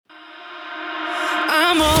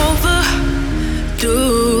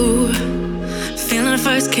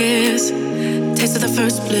first kiss, taste of the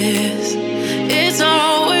first bliss. It's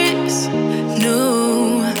always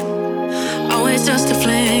new, always just a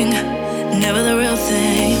fling, never the real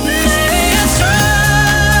thing. Maybe it's true.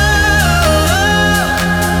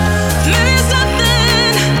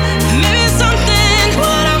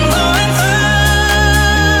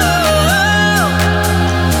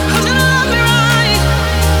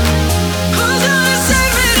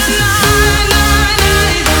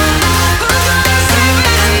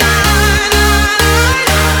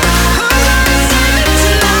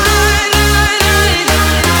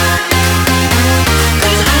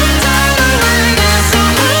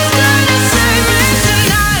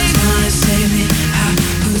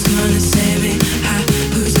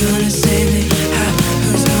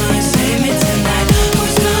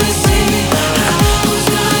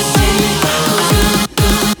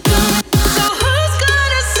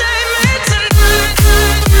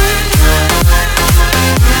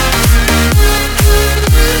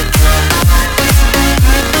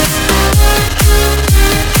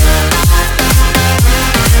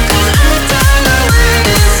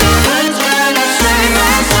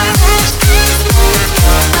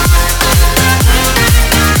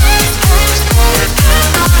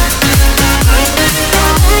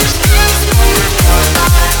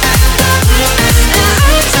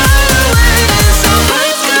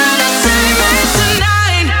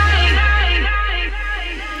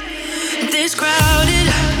 This crowded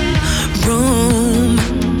room,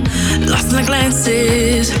 lost in the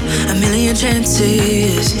glances, a million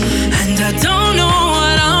chances, and I don't know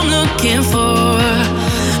what I'm looking for,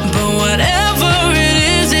 but whatever it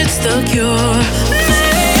is, it's the cure.